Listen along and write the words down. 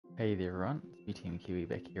Hey there everyone, it's BTM-Kiwi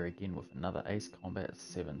back here again with another Ace Combat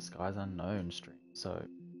 7 Skies Unknown stream. So,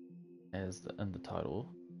 in the title,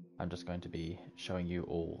 I'm just going to be showing you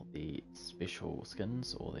all the special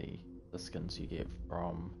skins, or the skins you get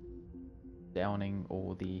from downing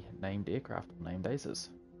all the named aircraft or named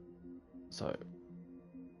aces. So,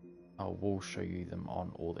 I will show you them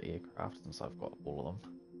on all the aircraft since I've got all of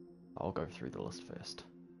them. I'll go through the list first.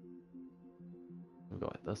 We've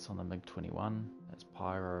got this on the MiG-21, that's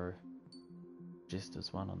Pyro.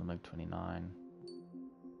 Jester's one on the MiG-29,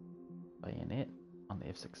 Bayonet on the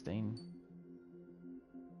F-16,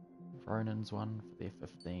 Ronin's one for the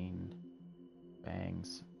F-15,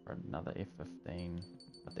 Bangs for another F-15,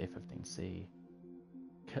 but the F-15C,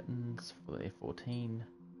 Kittens for the F-14,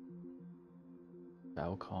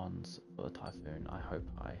 Falcons for the Typhoon, I hope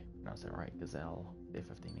I pronounced that right, Gazelle, the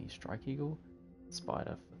F-15E Strike Eagle,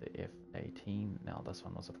 Spider for the F-18. Now this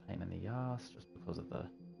one was a pain in the ass just because of the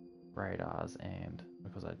radars and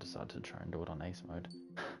because I decided to try and do it on ace mode.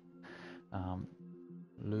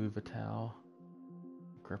 Louvetal,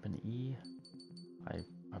 Gripen E, I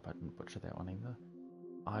hope I didn't butcher that one either.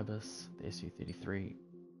 Ibis, the Su-33,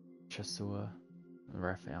 Chasseur, the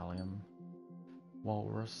Rafalium,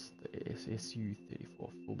 Walrus, the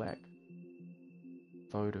Su-34 fullback,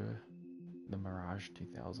 Foder, the Mirage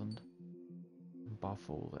 2000,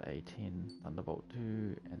 Buffle, the A-10 Thunderbolt 2,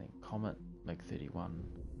 and then Comet, MiG-31,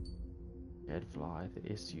 Gadfly,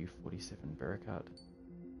 the Su-47 Bearcat,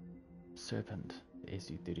 Serpent, the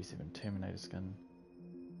Su-37 Terminator skin,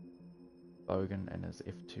 Bogan and his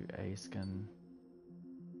F2A skin,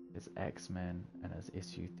 there's Axeman and his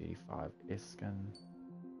Su-35S skin,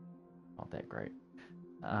 not that great,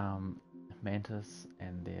 Mantis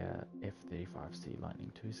and their F-35C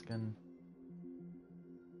Lightning II skin,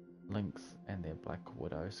 Lynx and their Black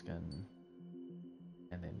Widow skin,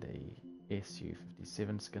 and then the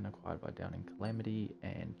Su-57 skin acquired by downing Calamity,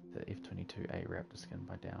 and the F-22A Raptor skin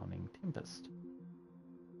by downing Tempest.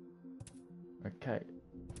 Okay.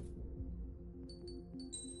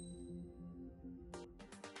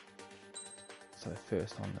 So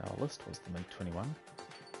first on our list was the MiG-21,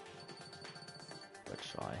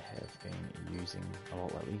 which I have been using a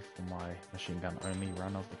lot lately for my machine gun only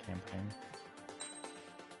run of the campaign.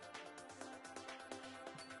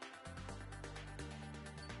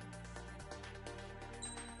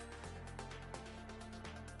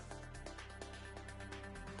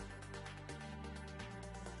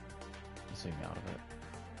 Zoom out of it.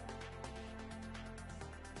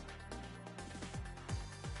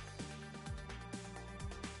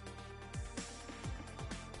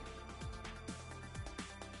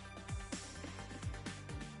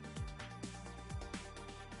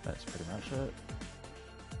 That's pretty much it.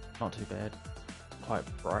 Not too bad. Quite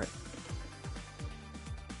bright.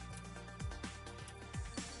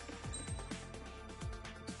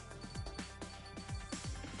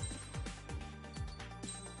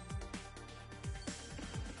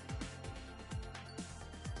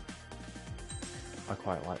 I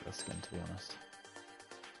quite like this skin, to be honest.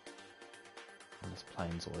 And this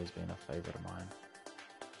plane's always been a favourite of mine.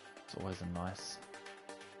 It's always a nice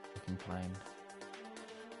looking plane.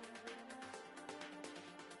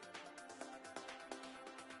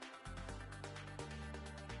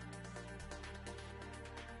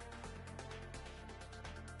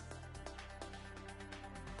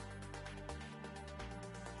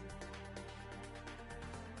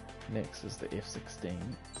 Next is the F-16.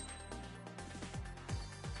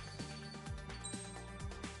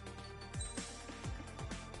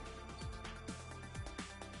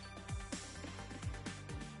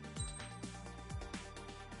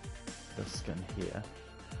 This skin here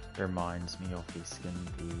reminds me of the skin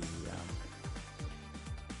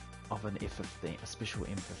of an F-15, a special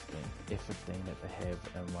M15, F-15 that they have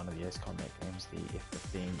in one of the Ace Combat games, the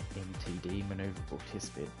F-15 MTD, Maneuverable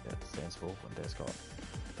Testbed, that stands for, and that's got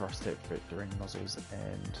thrust vectoring nozzles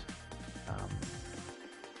and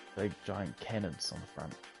big giant cannons on the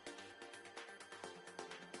front.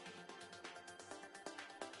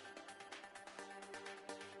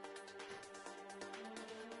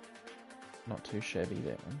 Not too shabby,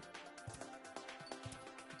 that one.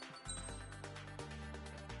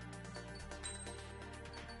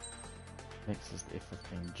 Next is the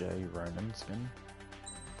F-15J Ronin skin.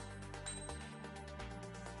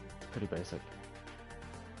 Pretty basic.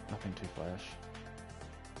 Nothing too flash.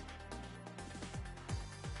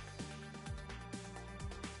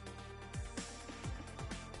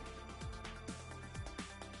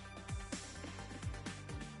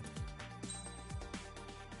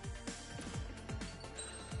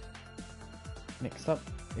 Next up,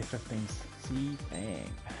 F-15C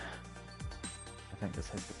Bang. I think this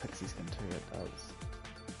has the pixie skin too, it does.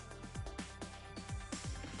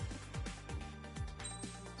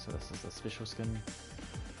 So this is the special skin.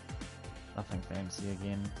 Nothing fancy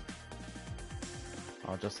again.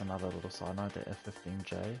 Oh, just another little side note, that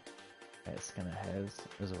F-15J, that skin it has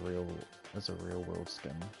is a real world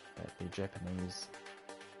skin that the Japanese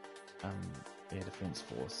Air Defense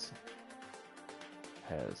Force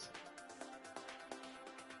has.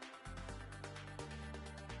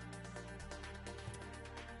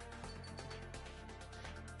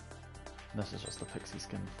 This is just the pixie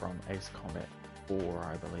skin from Ace Combat 4,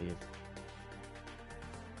 I believe.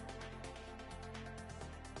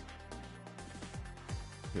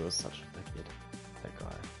 He was such a dickhead, that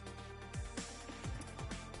guy.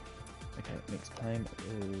 Okay, next plane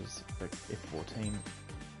is the F-14.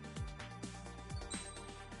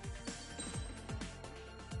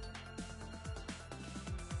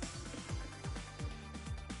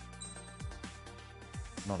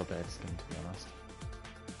 Not a bad skin, to be honest.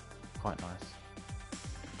 Quite nice.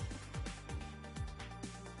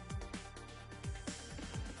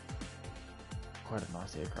 Quite a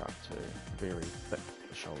nice aircraft too, very thick at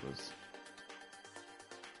the shoulders.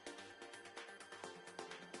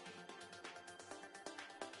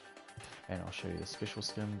 And I'll show you the special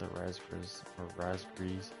skin, the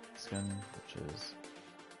raspberries skin, which is,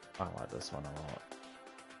 I like this one a lot.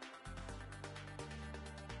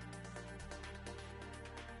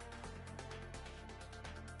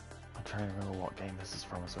 I'm trying to remember what game this is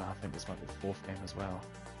from as well. I think this might be the 4th game as well.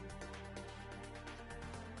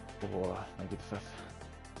 Or maybe the 5th.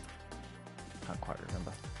 Can't quite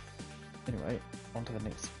remember. Anyway, on to the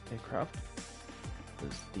next aircraft.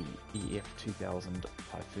 Is the EF-2000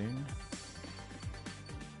 Typhoon.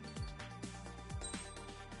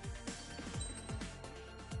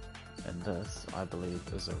 And this, I believe,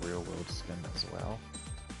 is a real world skin as well,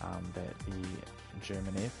 that the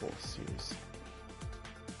German Air Force use.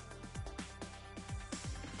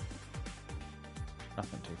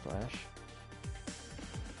 Nothing too flash.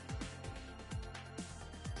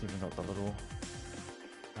 It's even got the little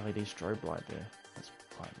LED strobe light there. That's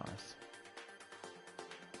quite nice.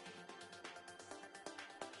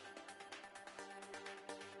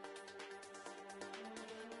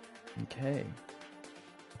 Okay,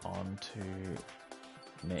 on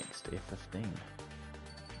to next F-15.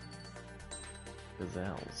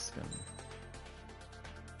 Gazelle skin.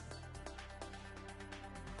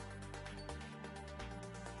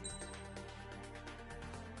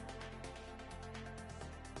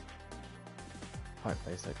 Quite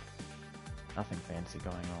basic, nothing fancy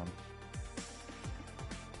going on.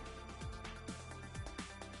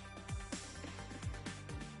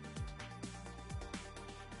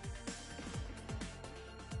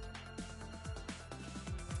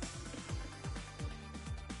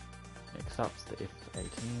 Next up's the F-18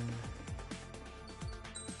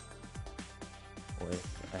 or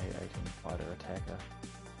F-A-18 fighter attacker.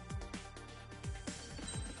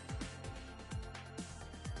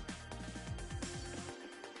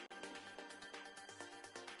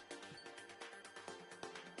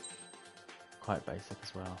 Quite basic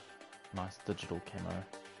as well. Nice digital camo.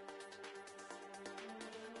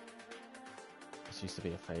 This used to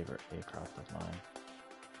be a favourite aircraft of mine.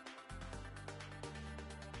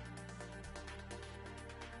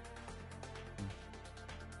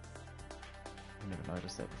 I never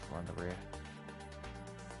noticed that before on the rear.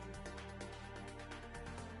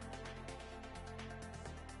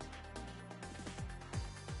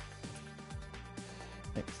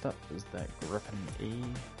 Next up is that Gripen E.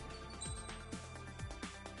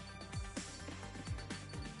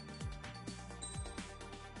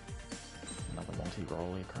 Another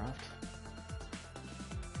multi-role aircraft.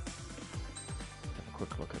 Have a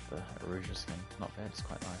quick look at the Aruja skin. Not bad, it's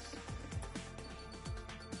quite nice.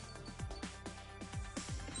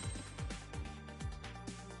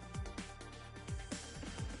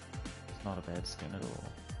 It's not a bad skin at all.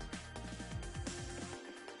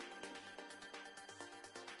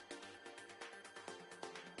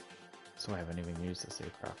 So I haven't even used this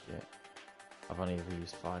aircraft yet. I've only ever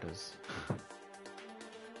used fighters.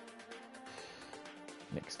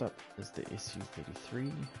 Next up is the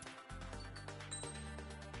Su-33.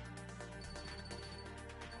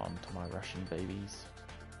 On to my Russian babies.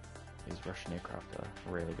 These Russian aircraft are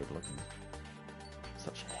really good looking.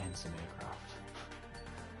 Such handsome aircraft.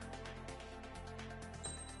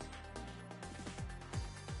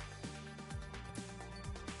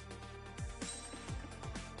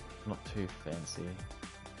 Not too fancy,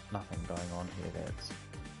 nothing going on here that's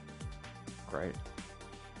great.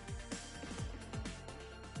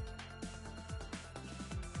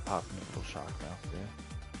 Apart from the little shark mouth there.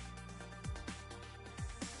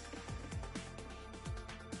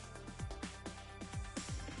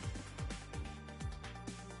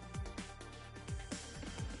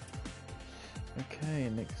 Okay,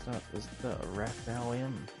 next up is the Rafale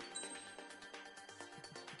M.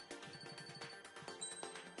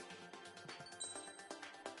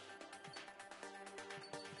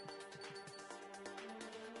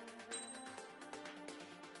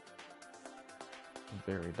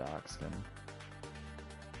 Very dark skin.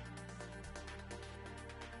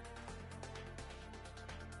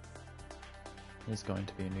 There's going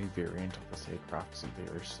to be a new variant of this aircraft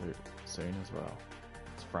very soon as well.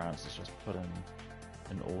 France has just put in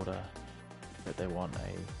an order that they want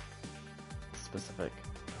a specific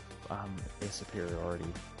air superiority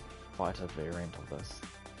fighter variant of this,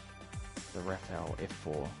 the Rafale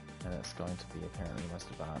F4, and it's going to be apparently the most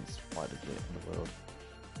advanced fighter jet in the world.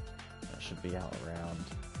 It should be out around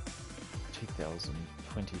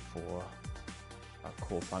 2024.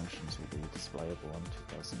 Core functions will be displayable in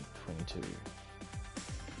 2022.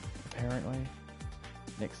 Apparently.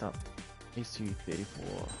 Next up,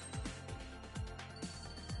 Su-34.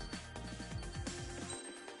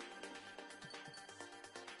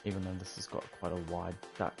 Even though this has got quite a wide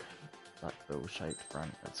duckbill shaped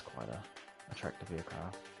front, it's quite an attractive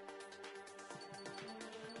aircraft.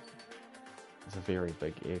 It's a very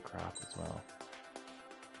big aircraft as well.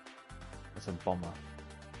 It's a bomber.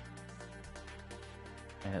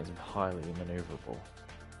 And it's highly maneuverable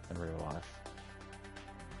in real life.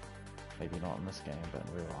 Maybe not in this game, but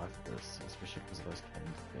in real life it is, especially because of those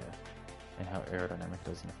cannons there and how aerodynamic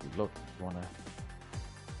it is. And if you look, if you want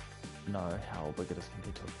to know how big it is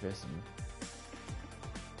compared to a person,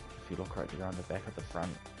 if you look right around the back of the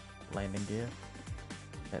front landing gear,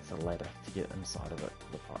 that's a ladder to get inside of it.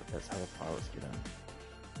 That's how the pilots get in.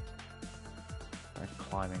 They're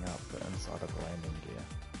climbing up the inside of the landing gear.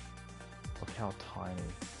 Look how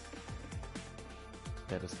tiny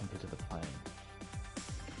that is compared to the plane.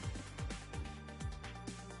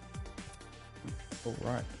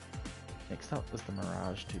 Alright, next up is the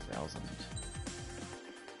Mirage 2000.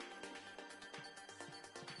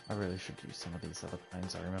 I really should use some of these other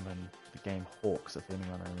planes. I remember in the game Hawks, if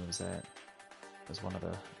anyone remembers that, was one of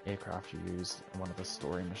the aircraft you used in one of the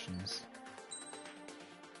story missions.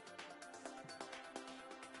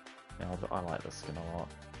 Now, I like this skin a lot.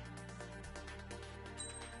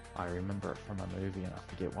 I remember it from a movie, and I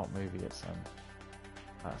forget what movie it's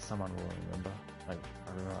in. Someone will remember. I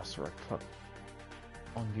remember I saw a clip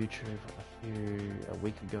on YouTube a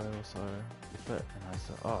week ago or so with it, and I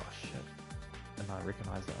said, oh shit, and I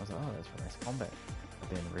recognised it. I was like, oh, that's from Ace Combat, but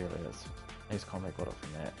then really it's Ace Combat got it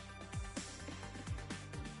from that.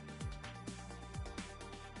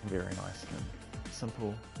 Very nice skin,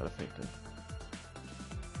 simple but effective.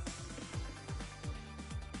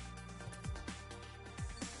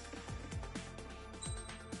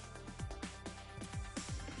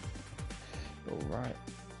 Alright,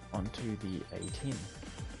 onto the A10.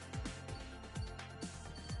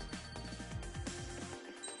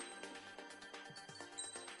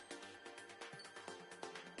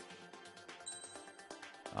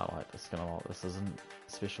 I like this skin a lot. This isn't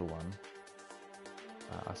a special one.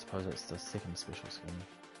 I suppose it's the second special skin.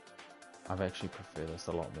 I've actually prefer this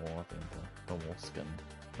a lot more than the normal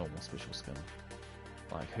special skin.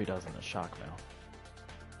 Like, who doesn't? A shark mouth.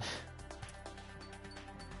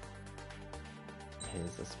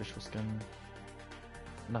 Here's the special skin.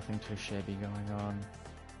 Nothing too shabby going on.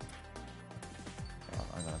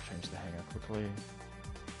 I'm going to change the hanger quickly.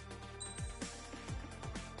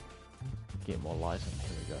 Get more lighting.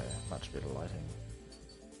 Here we go. Much better lighting.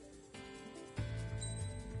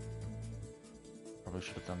 Probably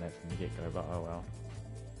should have done that from the get-go, but oh well.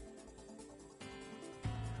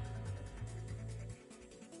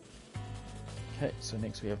 Okay, so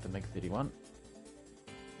next we have the MiG-31.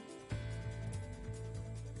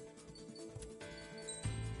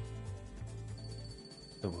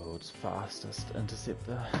 The world's fastest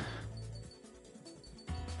interceptor.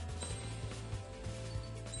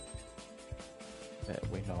 That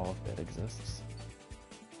we know of that exists.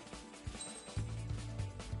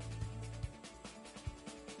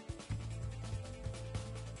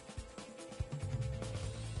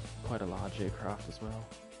 Quite a large aircraft as well.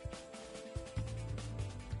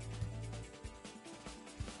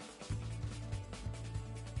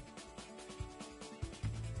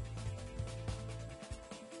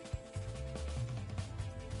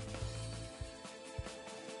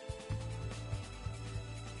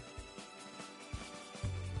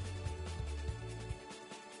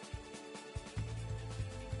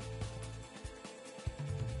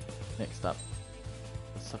 Next up,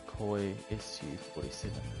 the Sukhoi Su-47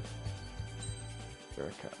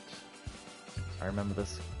 Bearcat. I remember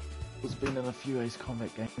this was been in a few Ace Combat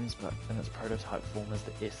games, but in its prototype form as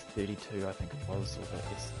the S-32, I think it was, or the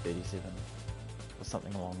S-37. or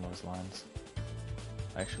something along those lines.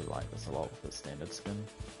 I actually like this a lot with its standard skin.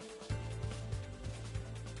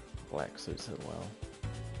 Black suits it well.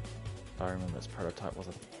 I remember its prototype was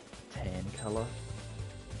a tan colour.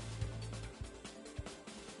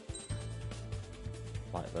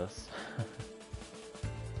 Like this.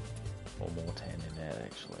 Or more tan than that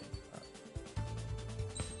actually.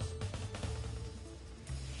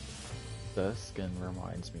 This skin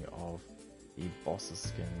reminds me of the boss's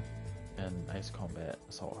skin in Ace Combat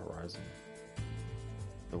Assault Horizon.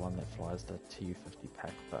 The one that flies the Tu-50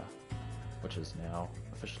 Pacta, which is now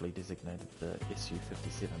officially designated the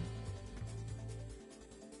Su-57.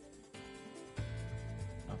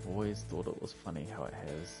 I've always thought it was funny how it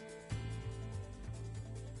has,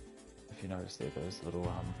 if you notice there, those little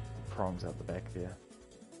prongs out the back there.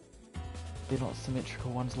 They're not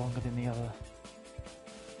symmetrical, one's longer than the other.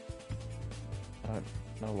 I don't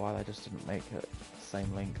know why they just didn't make it the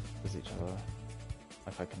same length as each other.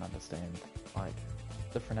 Like, I can understand, like,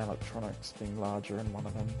 different electronics being larger in one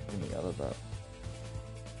of them than the other, but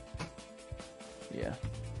yeah.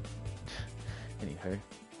 Anywho,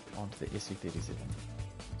 on to the Su-37.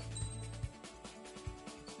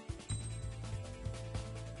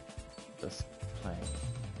 This plane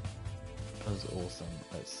is awesome.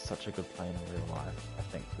 It's such a good plane in real life. I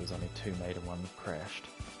think there's only two made and one crashed.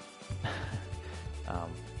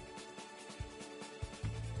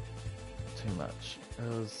 Too much.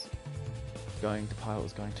 Pilot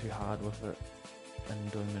was going too hard with it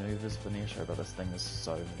and doing maneuvers for near show, but this thing is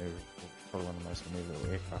so maneuverable. Probably one of the most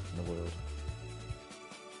maneuverable aircraft in the world.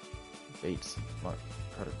 Beats like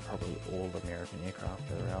probably all the American aircraft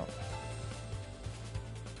that are out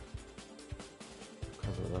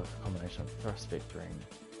because of the combination of thrust vectoring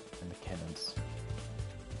and the cannons.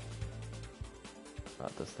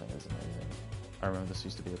 But this thing is amazing. I remember this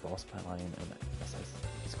used to be a boss plane in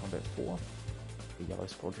Ace Combat 4, the Yellow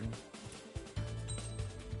Squadron.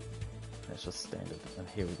 It's just standard, and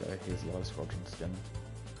here we go, here's Yellow Squadron skin,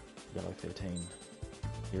 Yellow 13.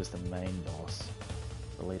 Here's the main boss,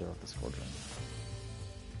 the leader of the squadron.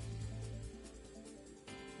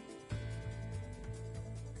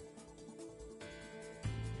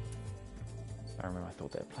 I remember I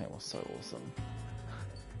thought that plane was so awesome.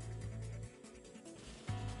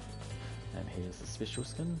 And here's the special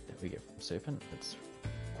skin that we get from Serpent. It's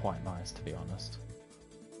quite nice, to be honest.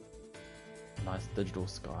 Nice digital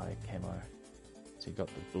sky camo. So you've got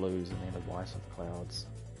the blues and then the white of clouds.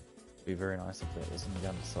 It'd be very nice if that was on the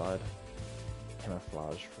underside.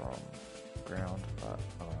 Camouflage from the ground, but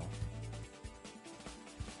oh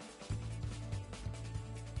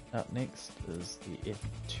well. Up next is the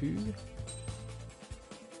F2. I'm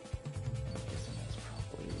guessing that's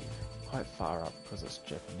probably quite far up because it's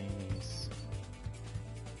Japanese.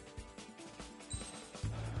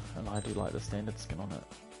 And I do like the standard skin on it.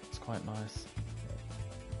 It's quite nice.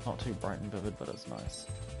 Not too bright and vivid, but it's nice.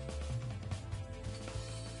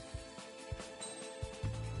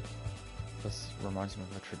 This reminds me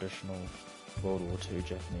of a traditional World War II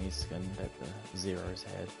Japanese skin that the Zeros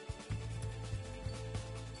had.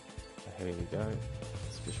 So here we go,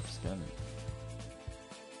 special skin.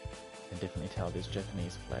 You can definitely tell there's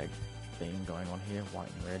Japanese flag theme going on here, white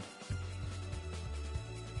and red.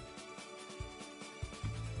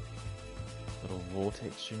 Little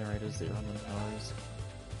vortex generators there on the nose,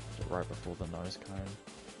 right before the nose cone.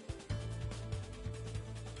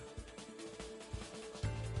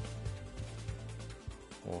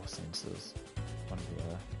 Or sensors, one or the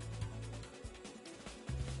other.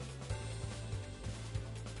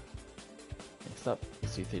 Next up,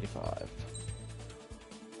 Su-35.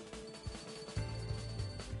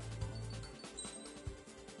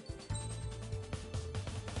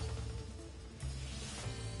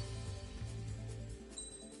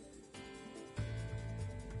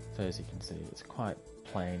 So as you can see, it's quite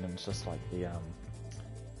plain and it's just like the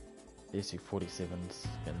Su-47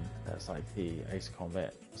 skin. That's like the Ace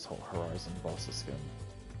Combat Assault Horizon boss skin.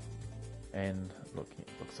 And look, it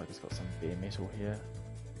looks like it's got some bare metal here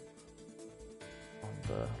on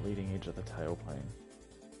the leading edge of the tailplane.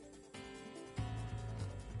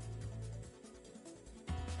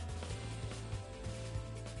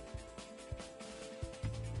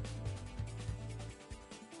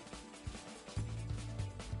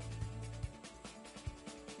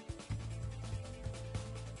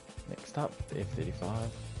 Next up, the F-35.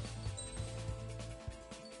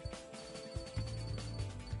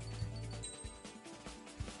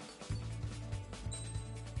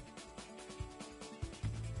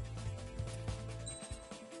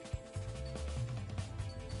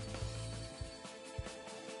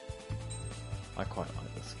 I quite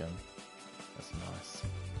like the skin, it's nice.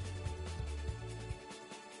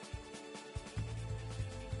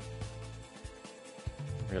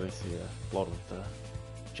 really see a lot of the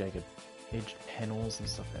jagged edged panels and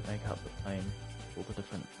stuff that make up the plane, all the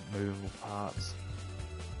different movable parts.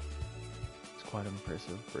 It's quite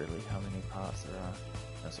impressive really how many parts there are.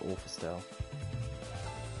 That's all for stealth.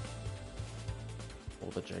 All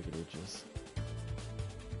the jagged edges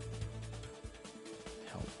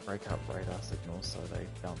help break up radar signals so they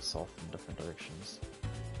bounce off in different directions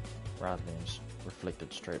rather than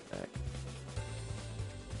reflected straight back.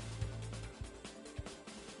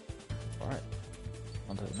 Alright,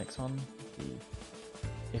 on to the next one,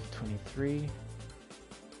 the F-23.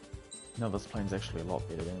 Now this plane's actually a lot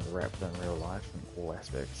better than the Raptor in real life in all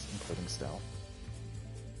aspects, including stealth.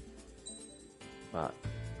 But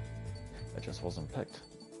it just wasn't picked,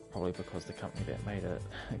 probably because the company that made it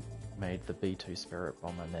made the B-2 Spirit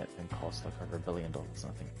bomber, and that thing cost like over $1 billion. And I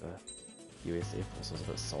think the US Air Force was a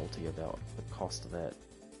bit salty about the cost of that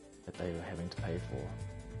they were having to pay for.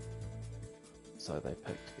 So they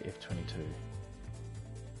picked the F-22,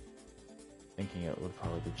 thinking it would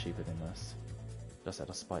probably be cheaper than this, just out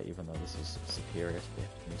of spite, even though this is superior to the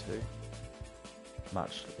F-22.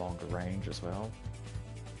 Much longer range as well,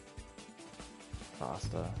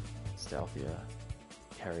 faster, stealthier,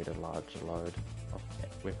 carried a larger load of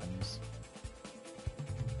weapons.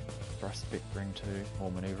 Thrust vectoring too, more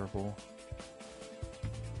maneuverable.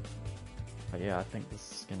 But yeah, I think this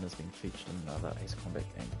skin has been featured in another Ace Combat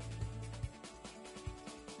game.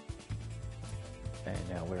 And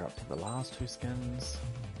now we're up to the last two skins.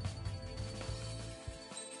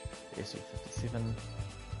 The SU-57.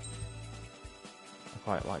 I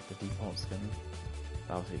quite like the default skin.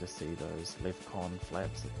 Lovely to see those left con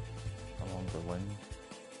flaps along the wing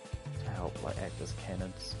to help like act as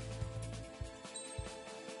cannons.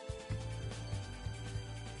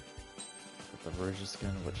 Got the Rouge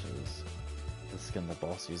skin, which is the skin the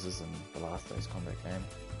boss uses in the last Ace Combat game,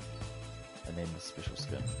 and then the special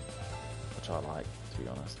skin, which I like, to be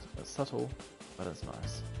honest. It's subtle, but it's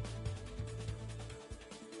nice.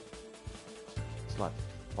 It's like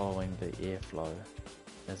following the airflow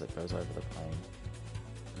as it goes over the plane,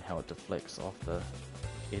 and how it deflects off the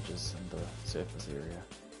edges and the surface area.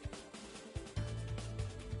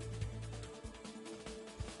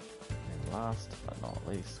 And last but not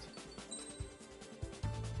least,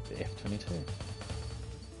 the F-22.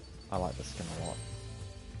 I like this skin a lot.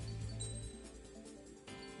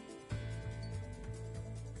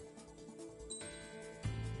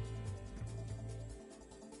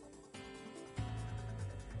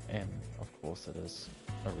 And of course it is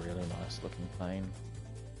a really nice looking plane,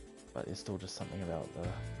 but there's still just something about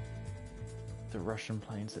the Russian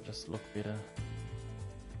planes that just look better,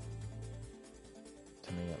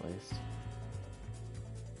 to me at least.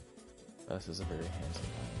 This is a very handsome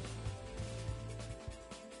plane.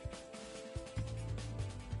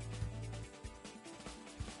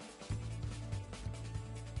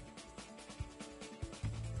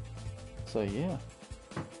 So yeah,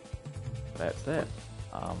 that's that.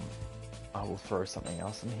 I will throw something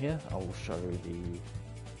else in here. I will show the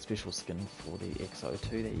special skin for the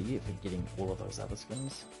XO2 that you get for getting all of those other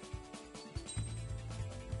skins.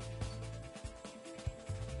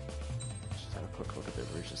 Just have a quick look at the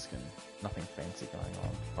Rouge skin. Nothing fancy going on,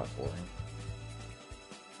 quite boring.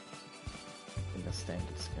 And the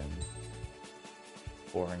standard skin,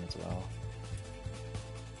 boring as well.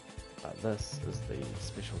 But this is the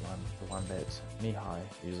special one, the one that Mihai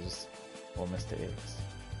uses, or Mr. X,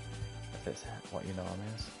 if that's what you know him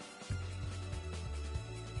as.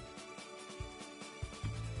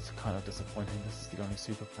 It's kind of disappointing. This is the only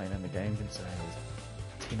super plane in the game, considering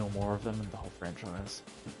there's 10 or more of them in the whole franchise.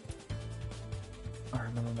 I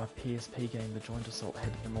remember my PSP game, the Joint Assault,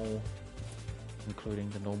 had them all, including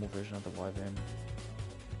the normal version of the Wyvern.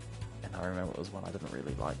 And I remember it was one I didn't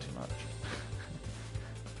really like too much.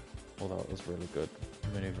 Although it was really good,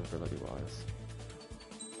 maneuverability wise.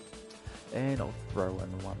 And I'll throw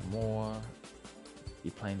in one more.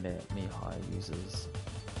 The plane that Mihai uses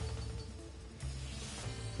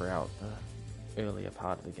throughout the earlier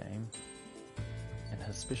part of the game, and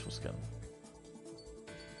his special skin.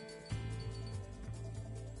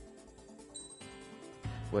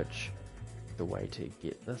 Which, the way to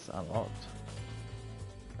get this unlocked,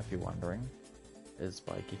 if you're wondering, is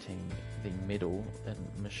by getting the medal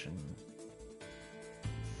in mission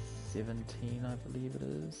 17, I believe it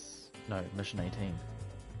is. No, mission 18.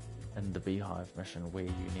 In the Beehive mission, where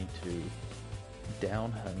you need to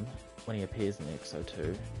down him when he appears in the XO2.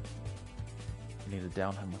 You need to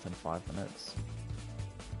down him within 5 minutes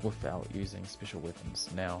without using special weapons.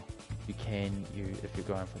 Now, you can use, if you're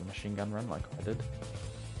going for the machine gun run like I did,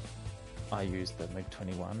 I used the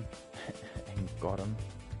MiG-21 and got him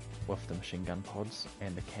with the machine gun pods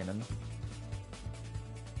and the cannon.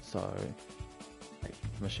 So like,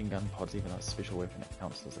 the machine gun pods, even though it's a special weapon, it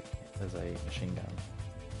counts as a machine gun.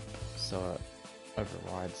 So it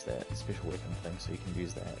overrides that special weapon thing, so you can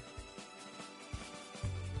use that.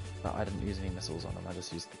 But I didn't use any missiles on them, I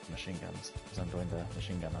just used the machine guns, because I'm doing the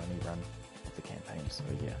machine gun only run of the campaign, so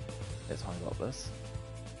yeah, that's how I got this.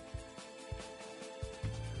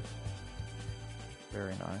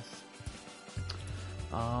 Very nice.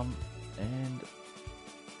 And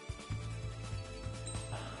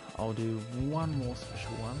I'll do one more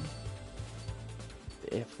special one.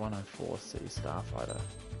 The F-104C Starfighter.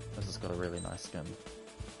 This has got a really nice skin.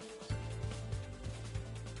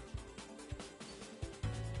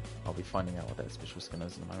 I'll be finding out what that special skin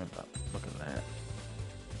is in a moment, but look at that.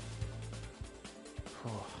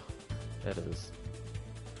 Oh, that is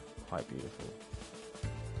quite beautiful.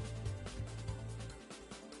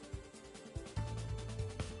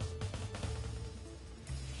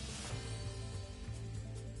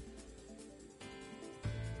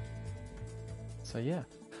 So yeah,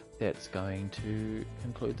 that's going to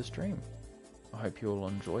conclude the stream. I hope you all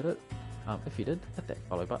enjoyed it. If you did, hit that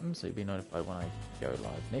follow button so you'll be notified when I go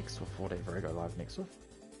live next, with whatever I go live next with.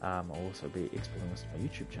 I'll also be exporting this to my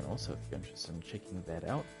YouTube channel, so if you're interested in checking that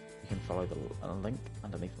out, you can follow the link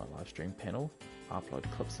underneath my live stream panel. I upload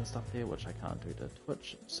clips and stuff there, which I can't do to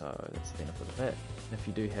Twitch, so that's the benefit of that. And if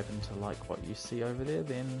you do happen to like what you see over there,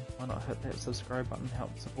 then why not hit that subscribe button,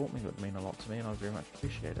 help support me, it would mean a lot to me and I'd very much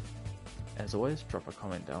appreciate it. As always, drop a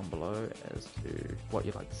comment down below as to what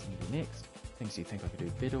you'd like to see me next, things you think I could do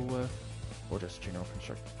better with, or just general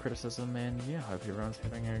constructive criticism, and yeah, hope everyone's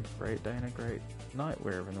having a great day and a great night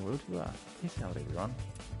wherever in the world you are. Peace out everyone,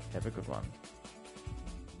 have a good one.